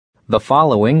The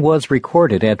following was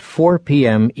recorded at 4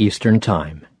 p.m. Eastern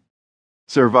Time.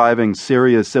 Surviving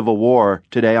Syria's civil war,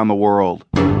 today on the world.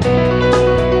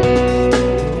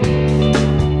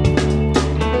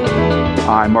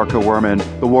 I'm Marco Werman.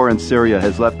 The war in Syria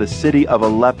has left the city of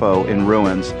Aleppo in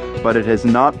ruins, but it has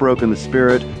not broken the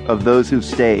spirit of those who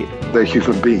stayed. They're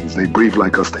human beings. They breathe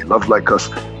like us. They love like us.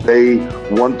 They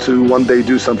want to one day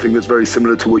do something that's very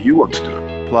similar to what you want to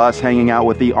do. Plus, hanging out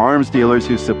with the arms dealers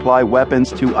who supply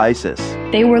weapons to ISIS.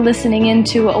 They were listening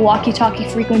into a walkie-talkie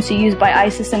frequency used by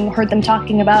ISIS and heard them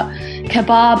talking about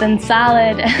kebab and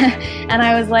salad. And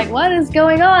I was like, what is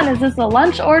going on? Is this a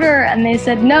lunch order? And they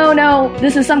said, no,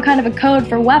 this is some kind of a code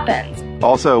for weapons.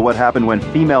 Also, what happened when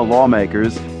female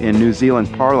lawmakers in New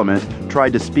Zealand's parliament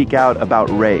tried to speak out about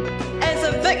rape. As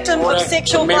a victim of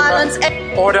sexual violence...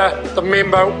 Order, the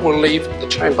member will leave the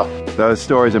chamber. Those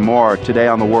stories and more, today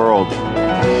on The World.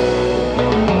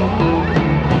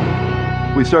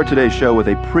 We start today's show with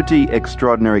a pretty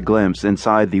extraordinary glimpse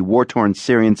inside the war-torn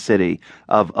Syrian city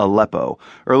of Aleppo.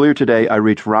 Earlier today, I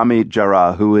reached Rami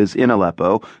Jarrah, who is in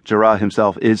Aleppo. Jarrah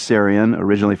himself is Syrian,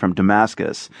 originally from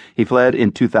Damascus. He fled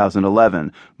in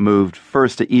 2011, moved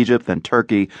first to Egypt, then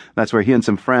Turkey. That's where he and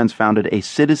some friends founded a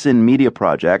citizen media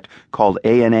project called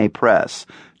ANA Press.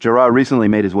 Jarrah recently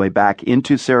made his way back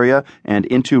into Syria and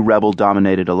into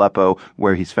rebel-dominated Aleppo,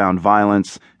 where he's found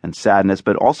violence and sadness,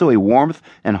 but also a warmth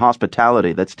and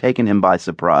hospitality that's taken him by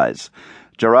surprise.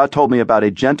 Jarrah told me about a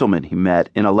gentleman he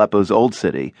met in Aleppo's old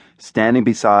city, standing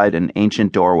beside an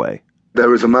ancient doorway.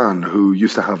 There is a man who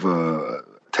used to have a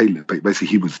tailor. Basically,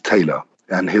 he was a tailor,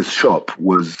 and his shop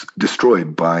was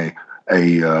destroyed by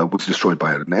an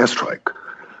airstrike.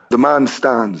 The man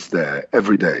stands there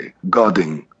every day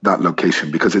guarding that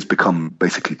location because it's become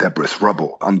basically debris,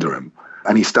 rubble under him.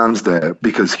 And he stands there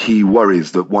because he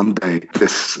worries that one day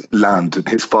this land that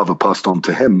his father passed on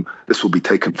to him, this will be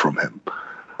taken from him.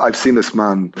 I've seen this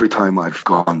man every time I've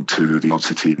gone to the old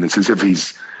city, and it's as if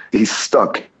he's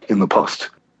stuck in the past.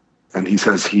 And he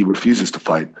says he refuses to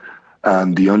fight,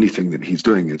 and the only thing that he's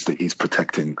doing is that he's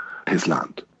protecting his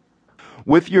land.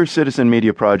 With your citizen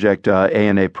media project,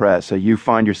 ANA Press, you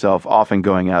find yourself often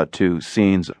going out to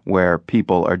scenes where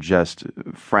people are just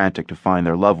frantic to find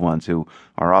their loved ones who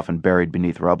are often buried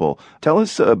beneath rubble. Tell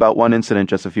us about one incident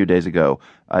just a few days ago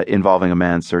involving a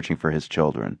man searching for his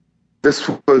children. This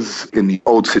was in the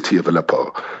old city of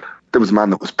Aleppo. There was a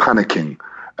man that was panicking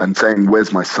and saying,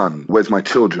 "Where's my son? Where's my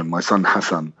children? My son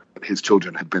Hassan." His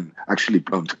children had been actually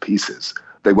blown to pieces.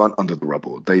 They weren't under the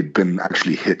rubble. They'd been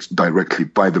actually hit directly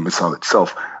by the missile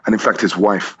itself. And in fact, his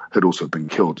wife had also been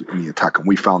killed in the attack. And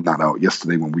we found that out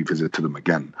yesterday when we visited him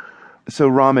again. So,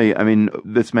 Rami,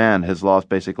 this man has lost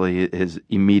basically his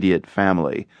immediate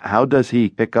family. How does he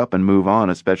pick up and move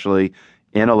on, especially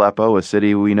in Aleppo, a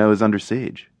city we know is under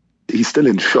siege? He's still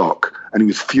in shock, and he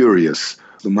was furious.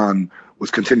 The man was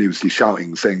continuously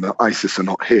shouting, saying that ISIS are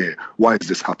not here. Why has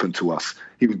this happened to us?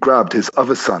 He grabbed his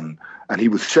other son, and he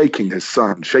was shaking his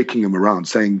son, shaking him around,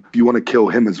 saying, "Do you want to kill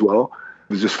him as well?"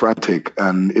 It was just frantic,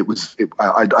 and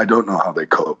I don't know how they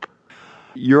cope.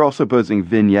 You're also posting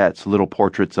vignettes, little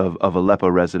portraits of Aleppo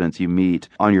residents you meet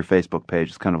on your Facebook page.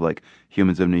 It's kind of like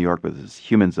Humans of New York, but it's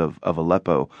Humans of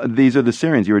Aleppo. These are the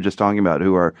Syrians you were just talking about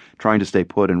who are trying to stay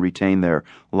put and retain their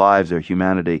lives, their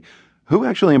humanity. Who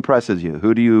actually impresses you?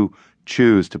 Who do you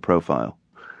choose to profile?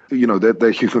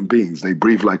 They're human beings. They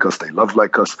breathe like us. They love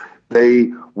like us.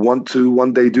 They want to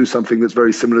one day do something that's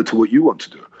very similar to what you want to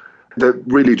do. They're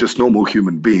really just normal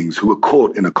human beings who are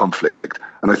caught in a conflict.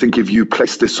 And I think if you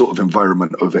place this sort of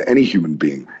environment over any human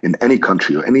being in any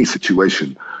country or any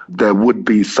situation, there would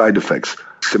be side effects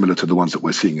similar to the ones that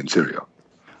we're seeing in Syria.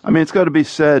 It's got to be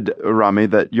said, Rami,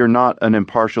 that you're not an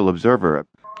impartial observer.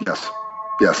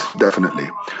 Yes, definitely.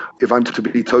 If I'm to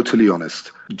be totally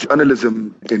honest,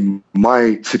 journalism in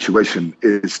my situation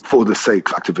is for the sake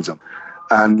of activism.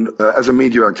 And as a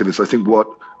media activist, I think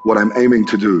what I'm aiming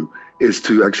to do is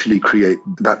to actually create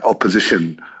that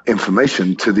opposition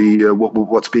information to the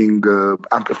what's being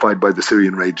amplified by the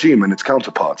Syrian regime and its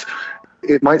counterparts.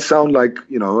 It might sound like,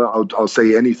 I'll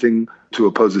say anything to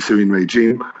oppose the Syrian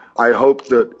regime. I hope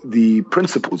that the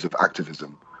principles of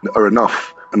activism are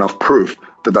enough proof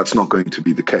that that's not going to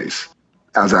be the case.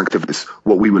 As activists,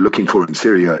 what we were looking for in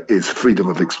Syria is freedom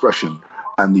of expression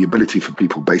and the ability for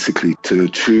people basically to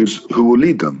choose who will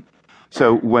lead them.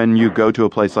 So when you go to a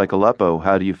place like Aleppo,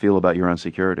 how do you feel about your own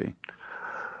security?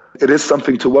 It is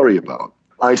something to worry about.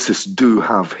 ISIS do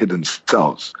have hidden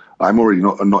cells. I'm already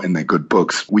not in their good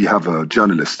books. We have a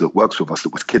journalist that works with us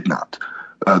that was kidnapped.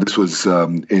 This was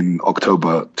in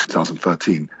October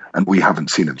 2013, and we haven't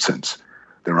seen him since.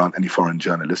 There aren't any foreign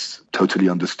journalists, totally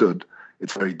understood.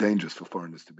 It's very dangerous for foreigners to be